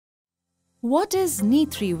What is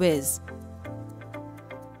Kne3Wiz?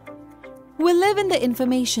 We live in the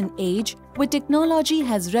information age where technology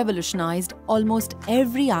has revolutionized almost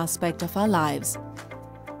every aspect of our lives.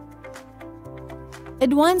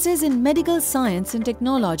 Advances in medical science and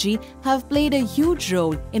technology have played a huge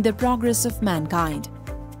role in the progress of mankind.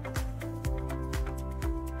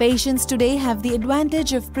 Patients today have the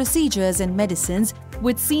advantage of procedures and medicines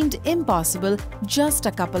which seemed impossible just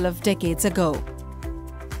a couple of decades ago.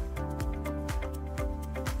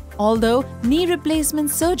 Although knee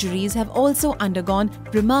replacement surgeries have also undergone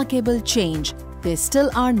remarkable change, they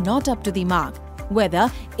still are not up to the mark,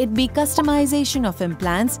 whether it be customization of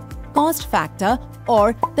implants, cost factor,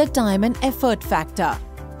 or the time and effort factor.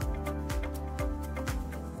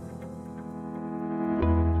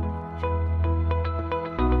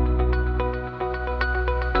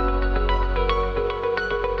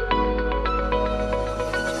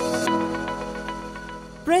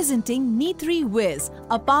 Presenting Kne3Wiz,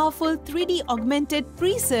 a powerful 3D augmented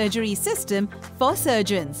pre-surgery system for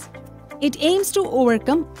surgeons. It aims to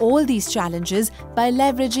overcome all these challenges by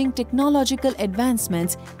leveraging technological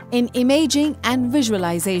advancements in imaging and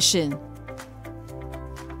visualization.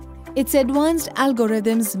 Its advanced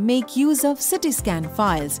algorithms make use of CT scan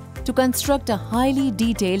files to construct a highly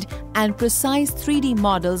detailed and precise 3D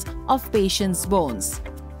models of patients' bones.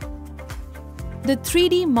 The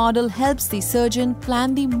 3D model helps the surgeon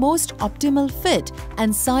plan the most optimal fit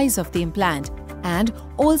and size of the implant and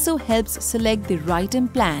also helps select the right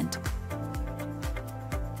implant.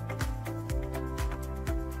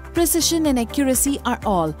 Precision and accuracy are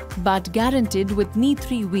all but guaranteed with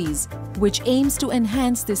Kne3Wiz, which aims to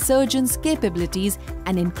enhance the surgeon's capabilities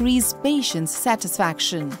and increase patients'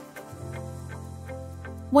 satisfaction.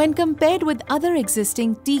 When compared with other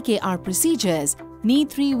existing TKR procedures,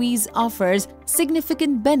 Kne3Wiz offers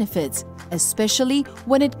significant benefits, especially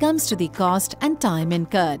when it comes to the cost and time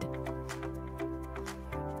incurred.